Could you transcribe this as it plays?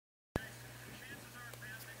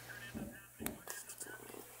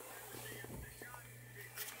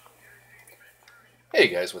Hey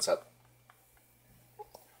guys, what's up?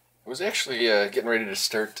 I was actually getting ready to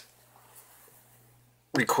start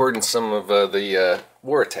recording some of the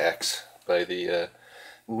war attacks by the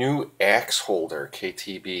new Axe Holder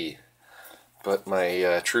KTB, but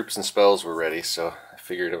my troops and spells were ready, so I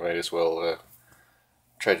figured I might as well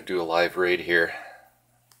try to do a live raid here.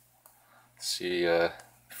 See,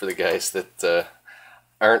 for the guys that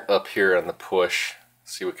aren't up here on the push,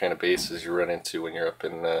 see what kind of bases you run into when you're up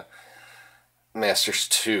in Masters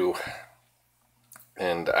 2.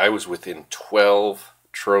 And I was within 12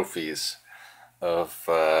 trophies of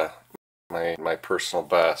my personal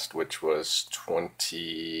best, which was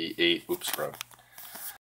 28. Oops, wrong.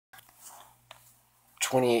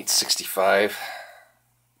 2865.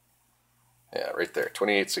 Yeah, right there,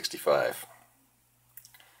 2865.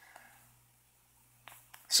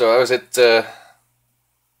 So I was at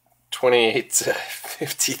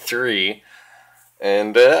 2853,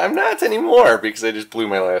 and I'm not anymore because I just blew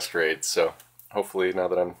my last raid. So hopefully now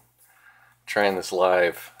that I'm trying this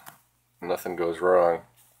live, nothing goes wrong.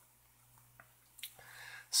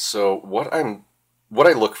 So what I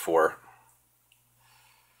look for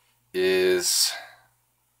is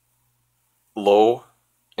low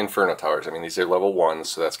Inferno towers. I mean, these are level 1s,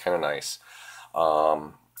 so that's kind of nice.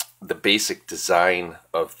 The basic design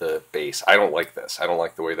of the base, I don't like this. I don't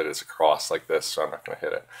like the way that it's across like this, so I'm not going to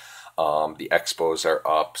hit it. The expos are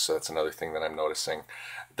up, so that's another thing that I'm noticing.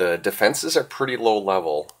 The defenses are pretty low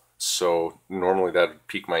level, so normally that would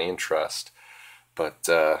pique my interest, but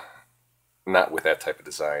not with that type of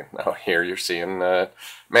design. Now here you're seeing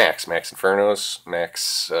max Infernos,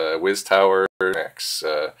 max Wiz Tower, max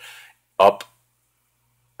up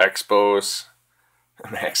expos,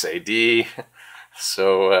 max AD.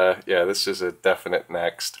 So yeah, this is a definite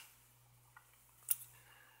next.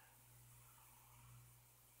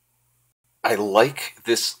 I like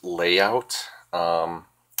this layout. I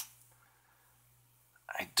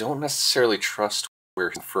don't necessarily trust where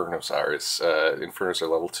Infernos are. Infernos are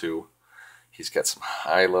level 2. He's got some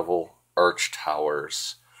high level arch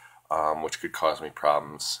towers, which could cause me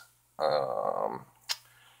problems.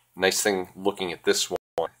 Nice thing looking at this one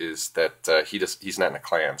is that he's not in a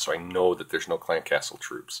clan, so I know that there's no clan castle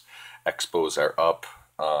troops. Expos are up.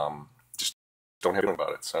 Just don't have to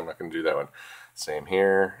about it, so I'm not going to do that one. Same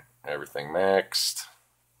here. Everything maxed.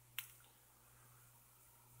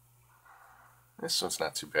 This one's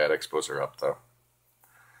not too bad. Expos are up though,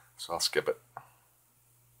 so I'll skip it.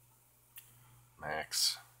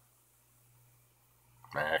 Max.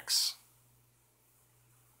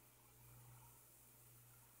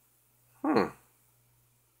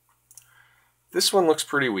 This one looks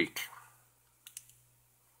pretty weak.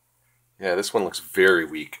 Yeah, this one looks very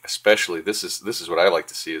weak. Especially this is what I like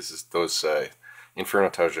to see is those Inferno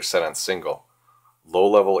towers are set on single. Low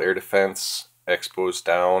level air defense, expos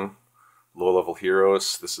down, low level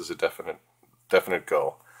heroes. This is a definite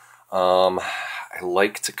go. I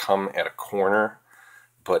like to come at a corner,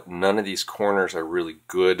 but none of these corners are really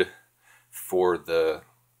good for the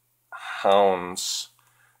hounds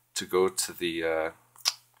to go to the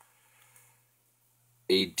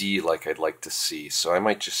AD like I'd like to see. So I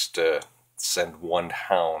might just send one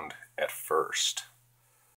hound at first.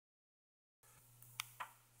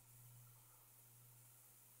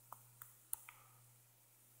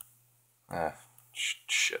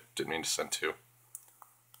 Shit, didn't mean to send 2.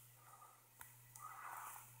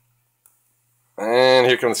 And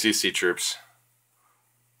here come the CC troops.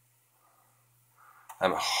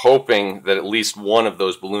 I'm hoping that at least one of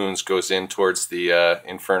those balloons goes in towards the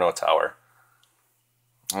Inferno tower.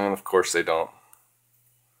 And of course they don't.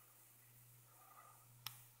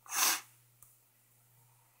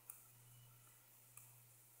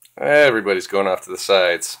 Everybody's going off to the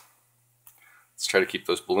sides. Let's try to keep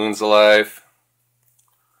those balloons alive.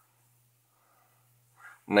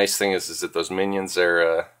 Nice thing is that those minions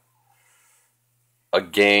are a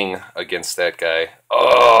gang against that guy.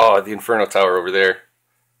 Oh, the Inferno tower over there.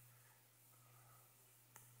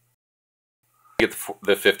 Get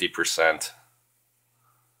the 50%,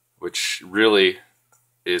 which really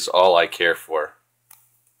is all I care for.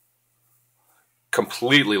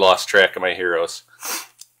 Completely lost track of my heroes.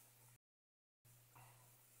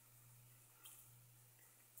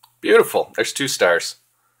 Beautiful. There's 2 stars.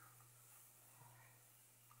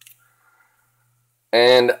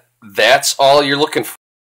 And that's all you're looking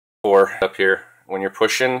for up here. When you're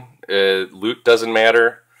pushing, loot doesn't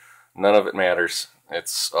matter. None of it matters.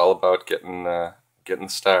 It's all about getting the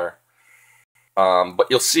star. But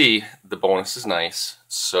you'll see the bonus is nice.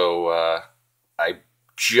 So I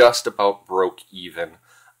just about broke even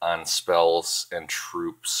on spells and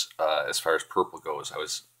troops as far as purple goes. I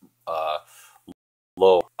was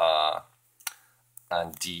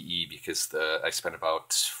on DE because I spent about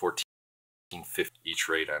 $14.50 each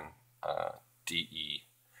rate on DE,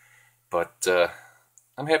 but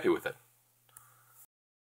I'm happy with it.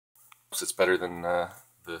 It's better than the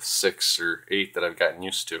 6 or 8 that I've gotten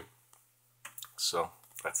used to. So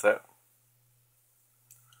that's that.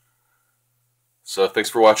 So thanks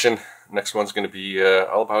for watching. Next one's going to be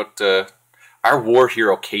all about our war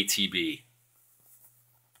hero KTB.